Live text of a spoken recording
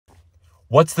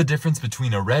What's the difference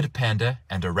between a red panda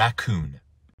and a raccoon?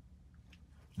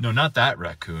 No, not that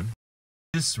raccoon.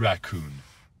 This raccoon.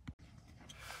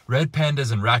 Red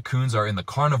pandas and raccoons are in the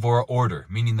carnivora order,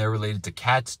 meaning they're related to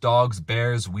cats, dogs,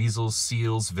 bears, weasels,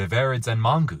 seals, vivarids, and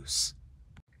mongoose.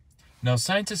 Now,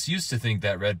 scientists used to think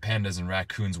that red pandas and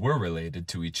raccoons were related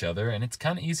to each other, and it's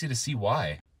kind of easy to see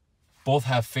why. Both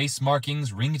have face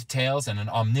markings, ringed tails, and an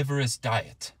omnivorous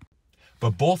diet.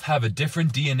 But both have a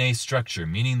different DNA structure,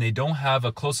 meaning they don't have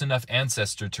a close enough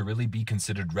ancestor to really be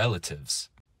considered relatives.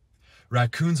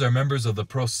 Raccoons are members of the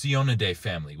Procyonidae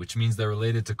family, which means they're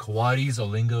related to coatis,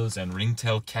 olingos, and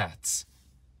ringtail cats.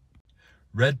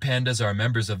 Red pandas are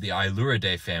members of the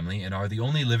Ailuridae family and are the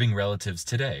only living relatives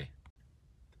today.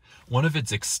 One of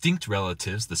its extinct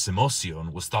relatives, the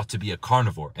Cimocion, was thought to be a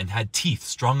carnivore and had teeth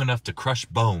strong enough to crush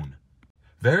bone.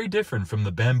 Very different from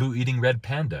the bamboo-eating red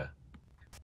panda.